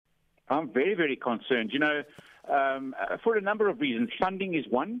I'm very, very concerned. For a number of reasons. Funding is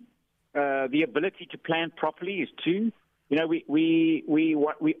one. The ability to plan properly is two.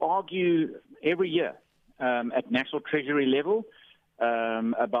 We argue every year at National Treasury level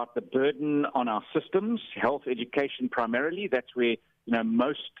about the burden on our systems, health, education primarily. That's where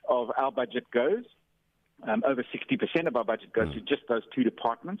most of our budget goes. Over 60% of our budget goes to just those two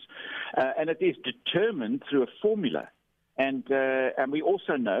departments, and it is determined through a formula. And we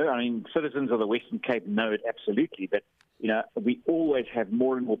also know, citizens of the Western Cape know it absolutely, that we always have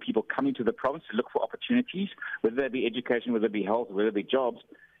more and more people coming to the province to look for opportunities, whether they be education, whether it be health, whether it be jobs.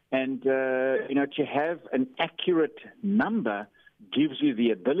 And, to have an accurate number gives you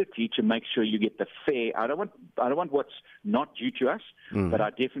the ability to make sure you get the fair. I don't want what's not due to us, but I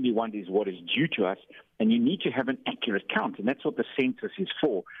definitely want is what is due to us. And you need to have an accurate count, and that's what the census is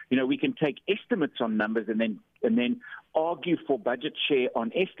for. We can take estimates on numbers and then argue for budget share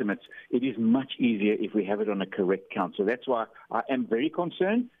on estimates. It is much easier if we have it on a correct count. So that's why I am very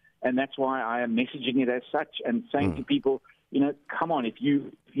concerned, and that's why I am messaging it as such and saying to people, come on, if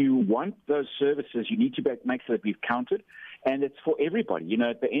you want those services, you need to make sure that we've counted. And it's for everybody.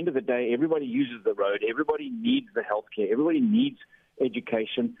 At the end of the day, everybody uses the road. Everybody needs the healthcare. Everybody needs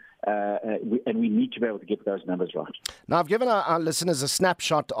education. And we need to be able to get those numbers right. Now, I've given our listeners a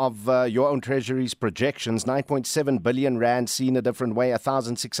snapshot of your own Treasury's projections. 9.7 billion rand seen a different way,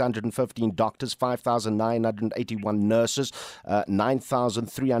 1,615 doctors, 5,981 nurses,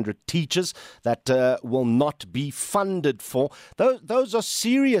 9,300 teachers that will not be funded for. Those are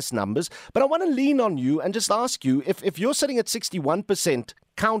serious numbers. But I want to lean on you and just ask you, if you're sitting at 61%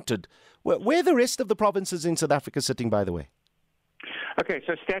 counted, where are the rest of the provinces in South Africa sitting, by the way? Okay,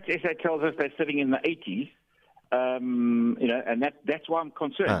 so Stats SA tells us they're sitting in the 80s, and that's why I'm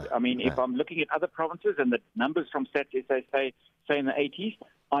concerned. If I'm looking at other provinces and the numbers from Stats SA say in the 80s,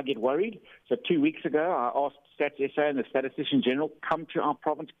 I get worried. So 2 weeks ago, I asked Stats SA and the Statistician General, come to our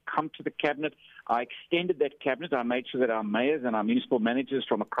province, come to the cabinet. I extended that cabinet. I made sure that our mayors and our municipal managers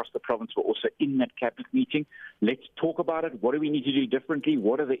from across the province were also in that cabinet meeting. Let's talk about it. What do we need to do differently?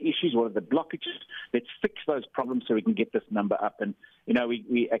 What are the issues? What are the blockages? Let's fix those problems so we can get this number up. And,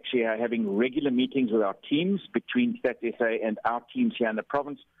 we actually are having regular meetings with our teams between Stats SA and our teams here in the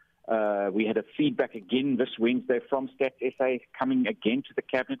province. We had a feedback again this Wednesday from Stats SA coming again to the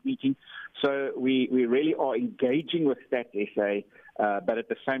cabinet meeting. So we really are engaging with Stats SA, but at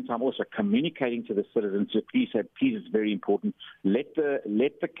the same time also communicating to the citizens. So please, it's very important. Let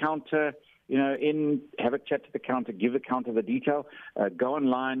the counter, have a chat to the counter, give the counter the detail. Go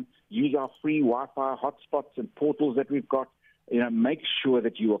online, use our free Wi-Fi hotspots and portals that we've got. Make sure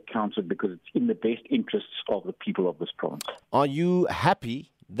that you are counted because it's in the best interests of the people of this province. Are you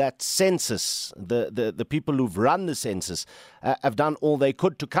happy that census, the people who've run the census, have done all they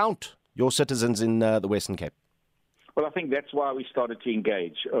could to count your citizens in the Western Cape? Well, I think that's why we started to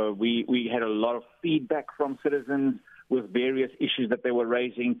engage. We had a lot of feedback from citizens with various issues that they were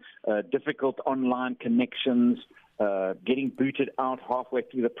raising, difficult online connections, getting booted out halfway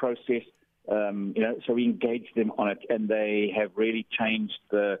through the process. So we engaged them on it, and they have really changed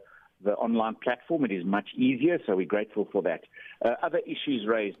the online platform. It is much easier, so we're grateful for that. Other issues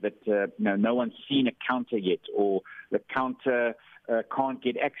raised that no one's seen a counter yet, or the counter can't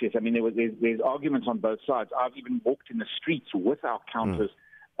get access. There's arguments on both sides. I've even walked in the streets with our counters,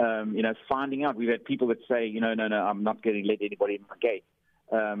 finding out. We've had people that say, no, I'm not going to let anybody in my gate.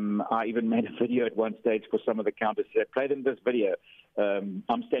 I even made a video at one stage for some of the counters. Play them this video.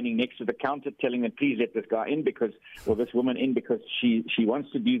 I'm standing next to the counter telling them, please let this guy in this woman in because she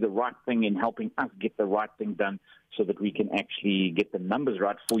wants to do the right thing in helping us get the right thing done so that we can actually get the numbers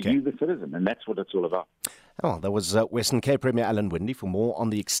right for you, the citizen. And that's what it's all about. Oh, that was Western Cape Premier Alan Winde. For more on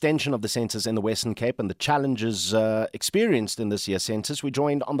the extension of the census in the Western Cape and the challenges experienced in this year's census, we're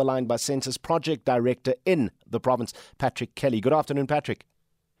joined on the line by Census Project Director in the province, Patrick Kelly. Good afternoon, Patrick.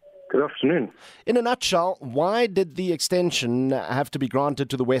 Good afternoon. In a nutshell, why did the extension have to be granted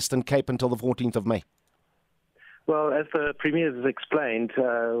to the Western Cape until the 14th of May? Well, as the Premier has explained,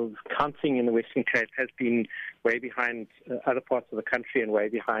 counting in the Western Cape has been way behind other parts of the country and way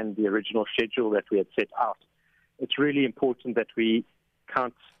behind the original schedule that we had set out. It's really important that we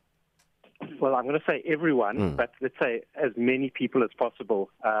count, well, I'm going to say everyone, but let's say as many people as possible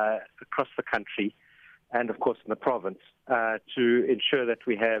across the country and, of course, in the province, to ensure that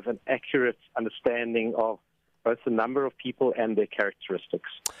we have an accurate understanding of both the number of people and their characteristics.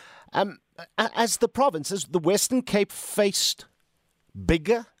 As the province, has the Western Cape faced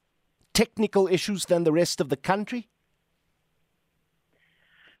bigger technical issues than the rest of the country?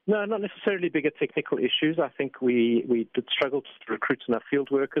 No, not necessarily bigger technical issues. I think we did struggle to recruit enough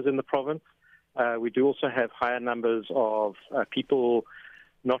field workers in the province. We do also have higher numbers of people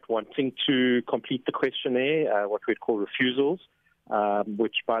not wanting to complete the questionnaire, what we'd call refusals,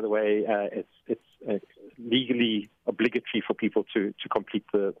 which, by the way, it's legally obligatory for people to complete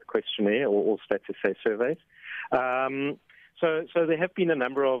the questionnaire or all status say surveys. So there have been a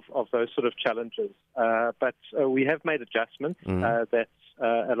number of those sort of challenges, but we have made adjustments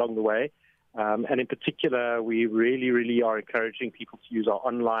along the way. And in particular, we really are encouraging people to use our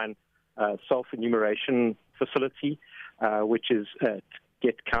online self-enumeration facility, which is at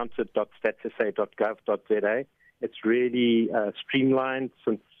getcounted.statssa.gov.za. It's really streamlined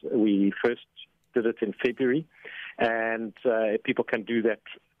since we first did it in February, and people can do that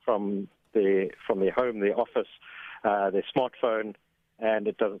from their home, their office, their smartphone, and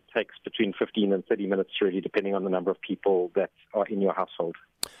it takes between 15 and 30 minutes, really, depending on the number of people that are in your household.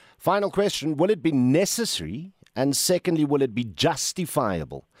 Final question, will it be necessary, and secondly, will it be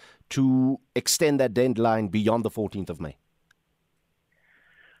justifiable to extend that deadline beyond the 14th of May?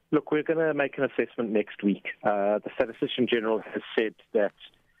 Look, we're going to make an assessment next week. The Statistician General has said that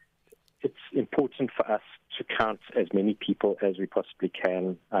it's important for us to count as many people as we possibly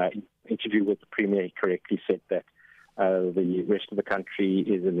can. In an interview with the Premier, he correctly said that the rest of the country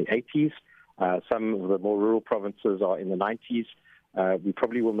is in the 80s. Some of the more rural provinces are in the 90s. We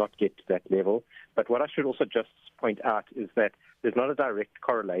probably will not get to that level. But what I should also just point out is that there's not a direct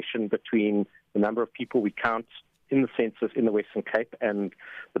correlation between the number of people we count in the census in the Western Cape and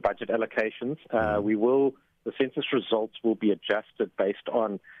the budget allocations. The census results will be adjusted based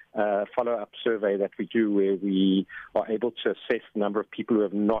on a follow-up survey that we do, where we are able to assess the number of people who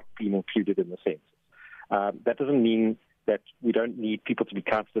have not been included in the census. That doesn't mean that we don't need people to be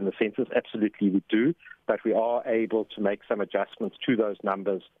counted in the census. Absolutely we do, but we are able to make some adjustments to those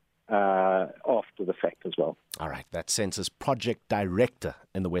numbers after the fact as well. All right, that's Census Project Director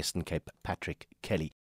in the Western Cape, Patrick Kelly.